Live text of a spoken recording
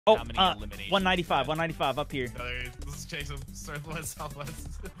Oh, How many eliminations? 195 up here. No, let's chase him. Southwest, southwest.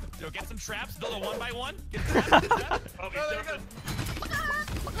 Yo, get some traps. Build a 1x1. Get some traps. Get traps. Oh, there you go.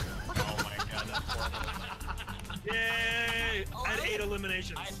 Oh my god, that's horrible. Yay! I had 8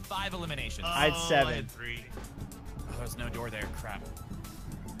 eliminations. I had 5 eliminations. I had 7. I had 3. Oh, there's no door there. Crap.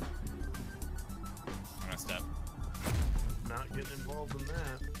 I'm gonna step. Not getting involved in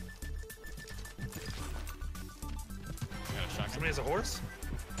that. I got a shotgun. Somebody has a horse?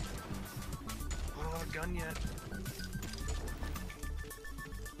 Oh, a gun yet.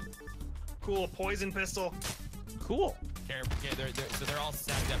 Cool, poison pistol. Cool. So they're all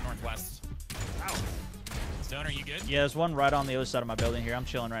stacked up northwest. Ow. Stone, are you good? Yeah, there's one right on the other side of my building here. I'm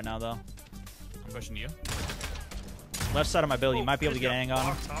chilling right now, though. I'm pushing you. Left side of my building. You might be able to get a hang on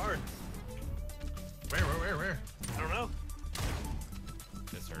him. Hard. Where? I don't know.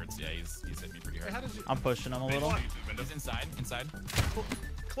 This hurts. Yeah, he's hit me pretty Hey, hard. how did you... I'm pushing him a little. He's inside.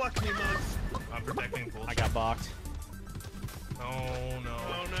 Cluck me, Mugs. I'm protecting full. I got balked. Oh, no.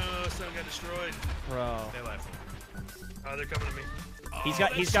 Oh no, son got destroyed. Bro. They left. Oh, they're coming to me.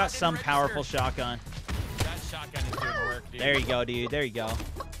 He's got some powerful shotgun. That shotgun is doing work, dude. There you go, dude. There you go.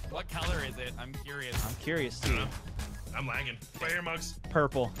 What color is it? I'm curious. I'm curious, too. I'm lagging. Right here, Mugs.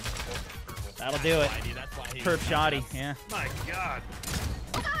 Purple. That'll do it. That's why he Perp shoddy, yeah. My god.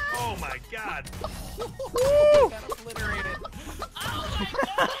 Oh my god. Woo! got obliterated.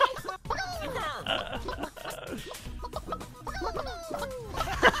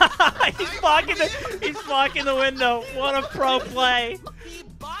 He's blocking the window. What a pro play. He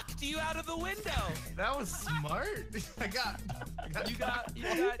bucked you out of the window. That was smart. You got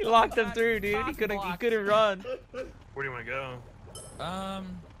He locked him through, dude. He couldn't run. Where do you want to go?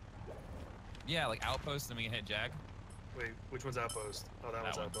 Yeah, like outpost, and we can hit Jag. Wait, which one's outpost? Oh, that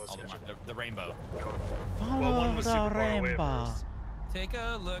one's One. outpost. All the, Gotcha. the rainbow. Well, one was super Follow the far away at rainbow. first. Take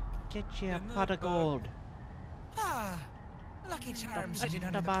a look. Get you a In the pot of book. gold. Ah, lucky charms. At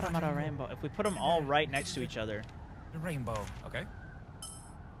the bottom of the rainbow. If we put them all right next to each other. The rainbow. Okay.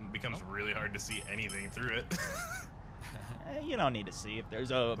 It becomes really hard to see anything through it. You don't need to see if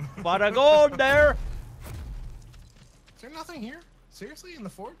there's a pot of gold there. Is there nothing here? Seriously, in the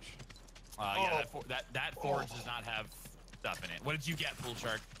forge? Yeah, that forge does not have stuff in it. What did you get, Pool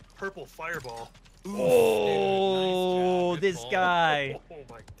Shark? Purple fireball. Oh, dude, nice this job. Good guy. Oh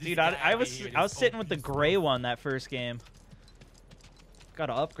my god. Dude, I was sitting with the gray one that first game.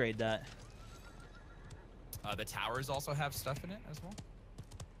 Gotta upgrade that. The towers also have stuff in it as well.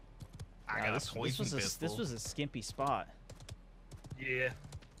 I Wow, got this a poison pistol. this was a skimpy spot. Yeah.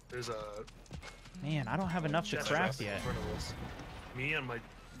 There's a Man, I don't have enough to chest craft in yet. front of us. Me and my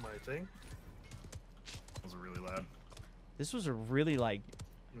thing. That was really loud. This was a really like.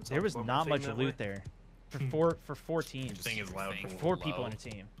 It's There all was about my not thing much that loot way. there. For four teams. Thing is loud. Thank for 4 low. people in a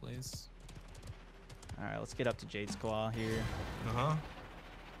team. Please. All right, let's get up to Jade's Claw here. Uh-huh.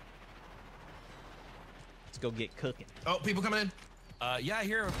 Let's go get cooking. Oh, people coming in. Yeah, I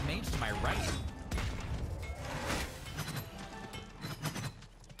hear a mage to my right.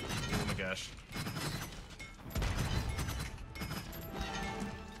 Oh my gosh.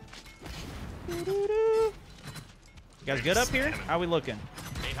 You guys good up here? How we looking?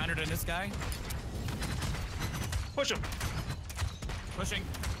 800 in this guy. Push him. Pushing.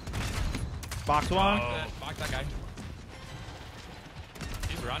 Box one. Box that guy.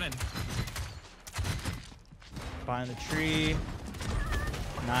 He's running. Behind the tree.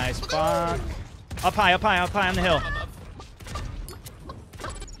 Nice block. Up high on the hill.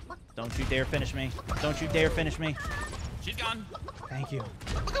 Don't you dare finish me. Don't you dare finish me. She's gone. Thank you.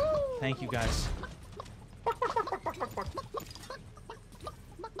 Thank you, guys.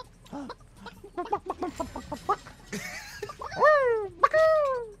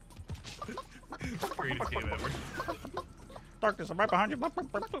 Greatest game ever. Darkness, I'm right behind you.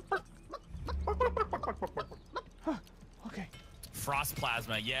 Okay. Frost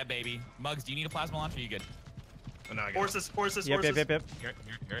plasma. Yeah, baby. Mugs, do you need a plasma launcher? Are you good? Oh, no, I got it. Horses. Yep.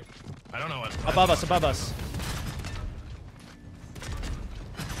 Here. I don't know what. Above us.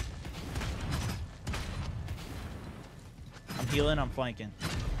 I'm healing, I'm flanking.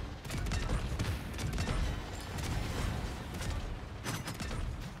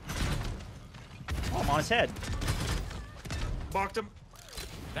 Oh, I'm on his head. Balked him.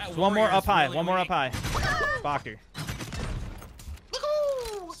 That One more warrior up is high. really One more weak. up high. Bocker.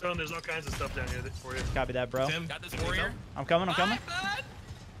 Stone, there's all kinds of stuff down here for you. Copy that, bro. Tim, Got this warrior. I'm coming. Bud.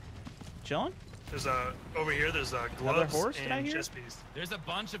 Chilling? There's over here. There's Another gloves horse, did I and hear? chest piece. There's a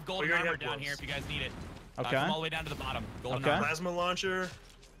bunch of Oh, golden you already armor have down gloves. here if you guys need it. Okay. Come all the way down to the bottom. Golden Okay. armor. Plasma launcher.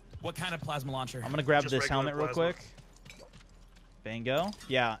 What kind of plasma launcher? I'm gonna grab Just this regular helmet real plasma. quick. Bingo.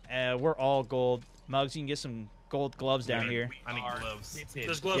 Yeah, we're all gold. Mugs, you can get some gold gloves down here. I need gloves.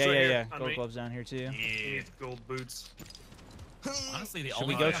 There's gloves Yeah, right yeah, here. yeah. on Gold me. gloves down here too. He Yeah. needs gold boots. Honestly, the Should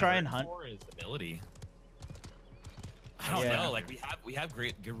only we go thing I'm try and hoping hunt? for is ability. I don't Yeah. know. Like we have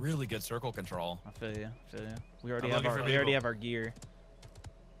really good circle control. I feel you. We already I'm have looking our for we already people. have our gear.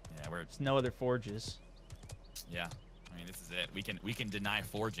 Yeah, we're There's no other forges. yeah. I mean, this is it. We can deny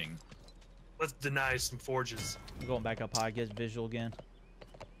forging. Let's deny some forges. I'm going back up high, get visual again.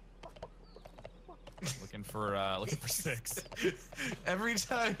 Looking for 6. Every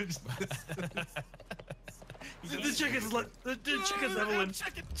time. The chickens, the chickens, Evelyn.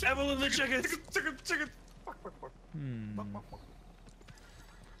 Evelyn, the chickens. Chicken. Hmm. I'm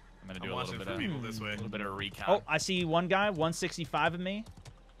gonna do I'm a watching little for bit people of this way. a little bit of recount. Oh, I see one guy, 165 of me.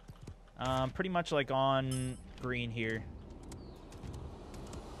 Pretty much like on green here.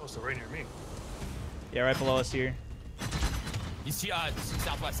 Oh, so right near me. Yeah, right below us here. You see,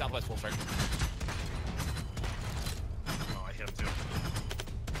 southwest full strike. Oh, I hit him too.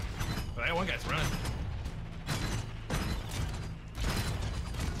 But that one guy's running.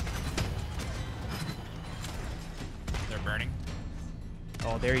 They're burning.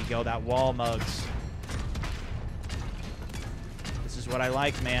 Oh, there you go. That wall, Mugs. This is what I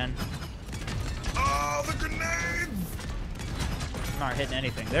like, man. Oh, the grenades! I'm not hitting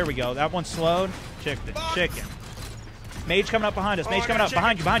anything. There we go. That one's slowed. Chicken. Mage coming up behind us. Mage I coming got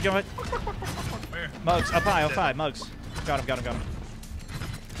up. Behind you. Where? Mugs, up high. Mugs. Got him.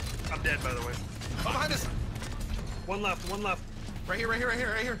 I'm dead, by the way. Oh, behind us! One left. Right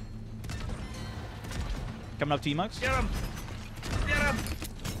here. Coming up to you, Mugs. Get him.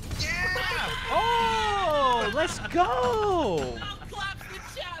 Oh, let's go. Oh, clap the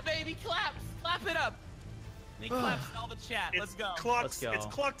chat, baby. Clap it up. They claps all the chat. Let's go. Let's go. It's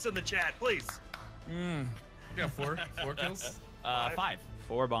Clucks in the chat, please. You got four kills? 5.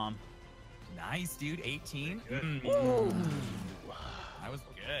 4 bomb. Nice, dude. 18. Good. That was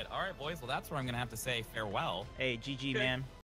good. All right, boys. Well, that's where I'm gonna have to say farewell. Hey, GG, Okay. man.